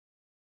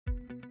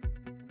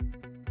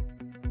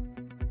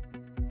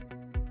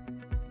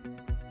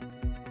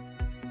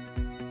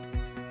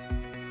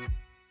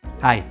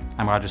Hi,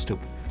 I'm Roger Stupp.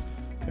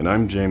 And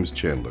I'm James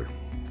Chandler.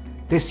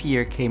 This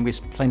year came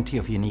with plenty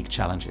of unique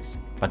challenges,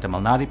 but the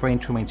Malnati Brain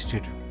Tumor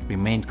Institute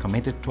remained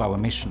committed to our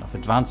mission of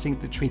advancing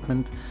the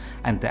treatment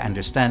and the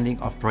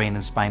understanding of brain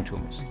and spine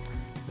tumors.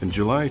 In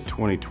July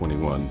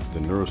 2021,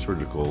 the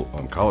Neurosurgical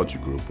Oncology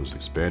Group was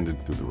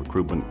expanded through the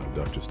recruitment of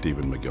Dr.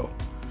 Stephen McGill.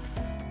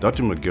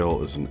 Dr.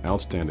 McGill is an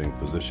outstanding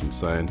physician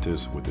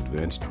scientist with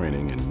advanced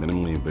training in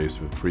minimally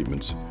invasive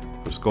treatments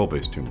for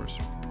skull-based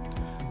tumors.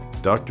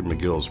 Dr.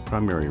 McGill's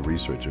primary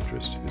research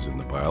interest is in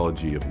the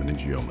biology of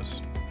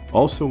meningiomas.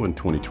 Also in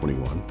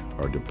 2021,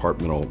 our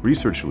departmental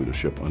research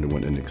leadership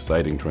underwent an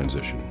exciting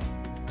transition.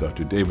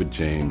 Dr. David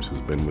James,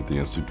 who's been with the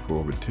Institute for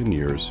over 10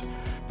 years,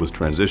 was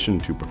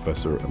transitioned to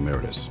Professor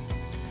Emeritus.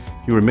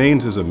 He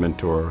remains as a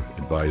mentor,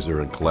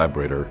 advisor, and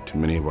collaborator to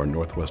many of our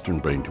Northwestern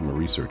brain tumor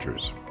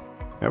researchers.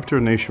 After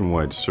a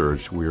nationwide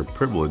search, we are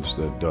privileged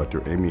that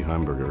Dr. Amy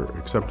Heimberger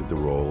accepted the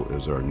role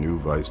as our new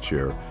Vice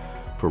Chair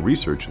for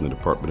Research in the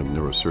Department of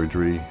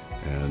Neurosurgery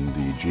and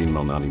the Jean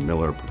Malnati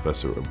Miller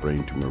Professor of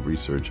Brain Tumor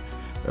Research,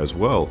 as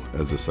well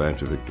as the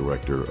Scientific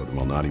Director of the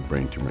Malnati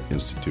Brain Tumor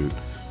Institute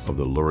of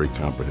the Lurie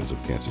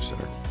Comprehensive Cancer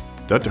Center.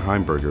 Dr.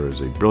 Heimberger is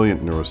a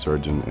brilliant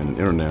neurosurgeon and an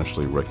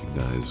internationally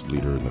recognized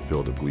leader in the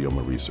field of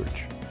glioma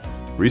research.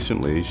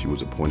 Recently, she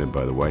was appointed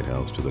by the White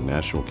House to the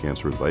National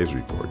Cancer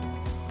Advisory Board.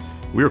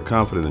 We are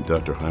confident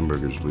that Dr.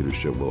 Heimberger's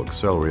leadership will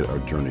accelerate our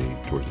journey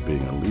towards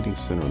being a leading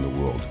center in the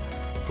world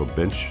for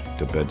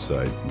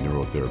bench-to-bedside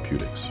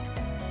neurotherapeutics.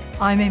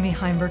 I'm Amy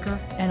Heimberger,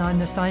 and I'm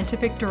the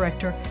Scientific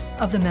Director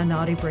of the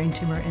Malnati Brain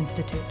Tumor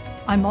Institute.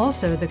 I'm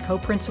also the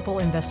co-principal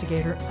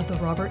investigator of the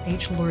Robert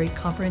H. Lurie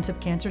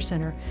Comprehensive Cancer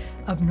Center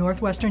of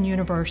Northwestern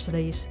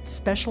University's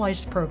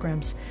Specialized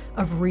Programs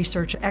of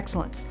Research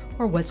Excellence,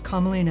 or what's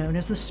commonly known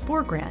as the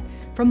SPORE grant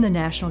from the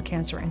National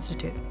Cancer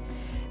Institute.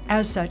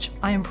 As such,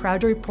 I am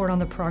proud to report on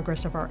the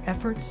progress of our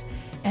efforts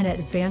and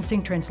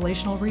advancing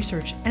translational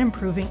research and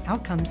improving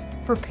outcomes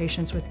for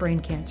patients with brain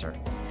cancer.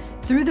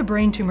 Through the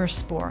Brain Tumor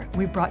SPORE,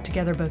 we've brought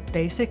together both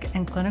basic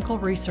and clinical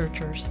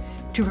researchers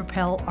to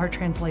propel our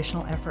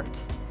translational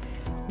efforts.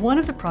 One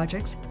of the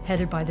projects,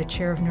 headed by the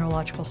Chair of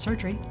Neurological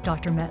Surgery,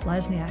 Dr. Matt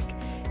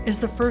Lesniak, is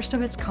the first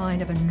of its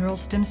kind of a neural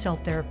stem cell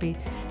therapy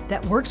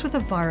that works with a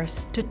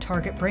virus to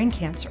target brain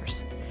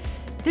cancers.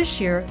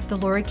 This year, the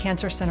Lurie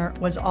Cancer Center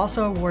was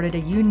also awarded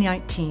a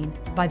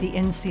U19 by the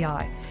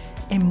NCI,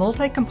 a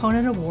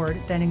multi-component award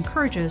that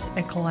encourages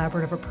a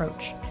collaborative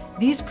approach.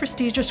 These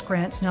prestigious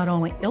grants not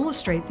only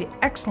illustrate the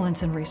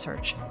excellence in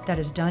research that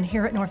is done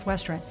here at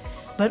Northwestern,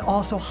 but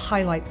also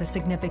highlight the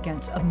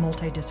significance of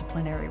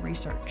multidisciplinary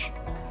research.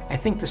 I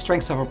think the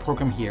strength of our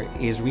program here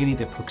is really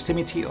the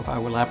proximity of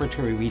our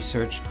laboratory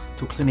research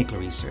to clinical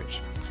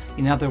research.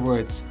 In other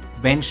words,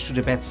 bench to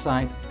the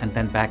bedside and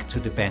then back to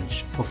the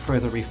bench for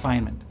further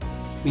refinement.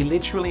 We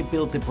literally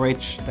build the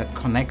bridge that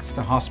connects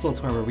the hospital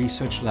to our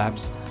research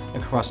labs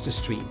across the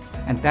street.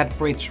 And that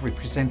bridge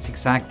represents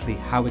exactly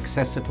how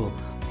accessible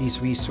these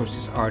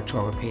resources are to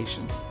our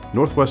patients.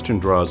 Northwestern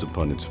draws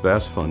upon its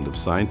vast fund of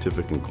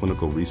scientific and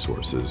clinical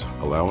resources,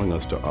 allowing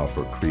us to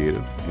offer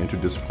creative,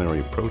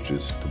 interdisciplinary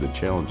approaches to the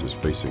challenges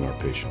facing our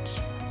patients.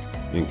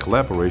 In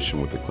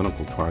collaboration with the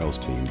clinical trials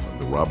team of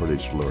the Robert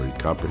H. Lurie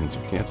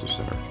Comprehensive Cancer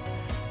Center,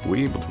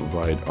 we're able to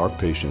provide our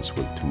patients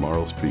with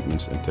tomorrow's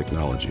treatments and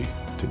technology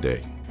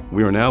today.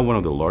 We are now one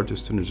of the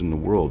largest centers in the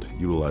world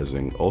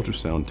utilizing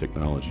ultrasound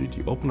technology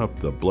to open up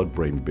the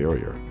blood-brain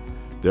barrier,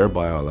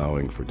 thereby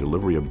allowing for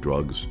delivery of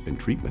drugs and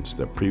treatments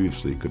that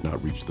previously could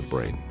not reach the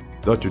brain.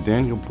 Dr.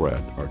 Daniel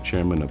Bratt, our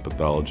chairman of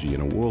pathology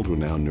and a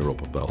world-renowned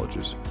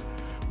neuropathologist,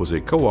 was a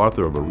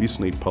co-author of a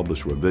recently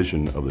published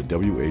revision of the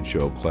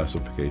WHO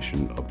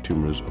classification of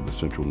tumors of the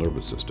central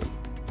nervous system.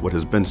 What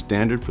has been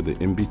standard for the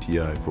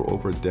MBTI for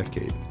over a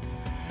decade,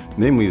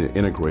 namely the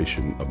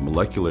integration of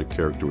molecular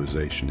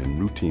characterization and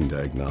routine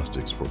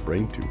diagnostics for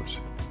brain tumors,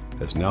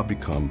 has now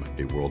become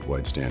a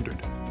worldwide standard.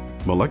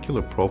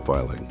 Molecular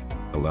profiling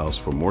allows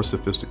for more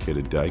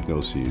sophisticated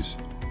diagnoses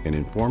and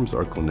informs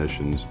our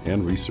clinicians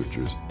and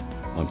researchers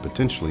on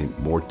potentially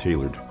more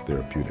tailored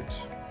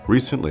therapeutics.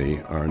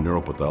 Recently, our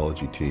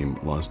neuropathology team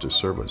launched a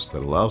service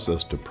that allows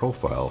us to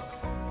profile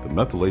the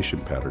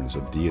methylation patterns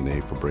of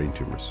DNA for brain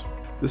tumors.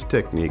 This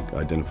technique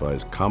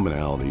identifies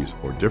commonalities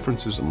or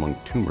differences among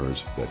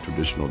tumors that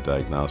traditional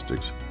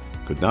diagnostics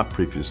could not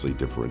previously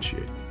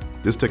differentiate.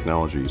 This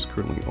technology is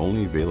currently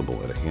only available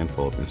at a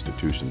handful of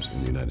institutions in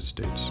the United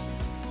States.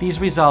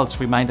 These results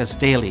remind us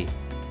daily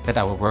that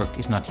our work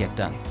is not yet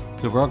done.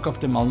 The work of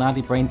the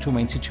Malnati Brain Tumor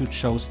Institute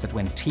shows that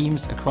when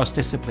teams across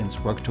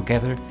disciplines work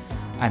together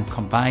and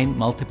combine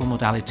multiple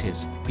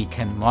modalities, we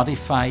can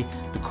modify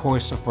the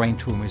course of brain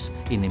tumors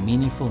in a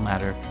meaningful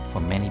manner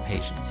for many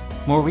patients.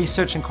 More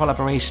research and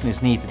collaboration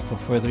is needed for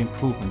further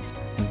improvements,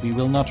 and we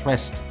will not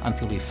rest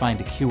until we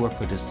find a cure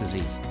for this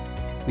disease.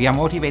 We are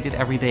motivated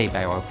every day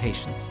by our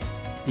patients,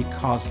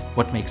 because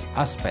what makes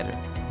us better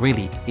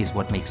really is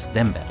what makes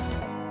them better.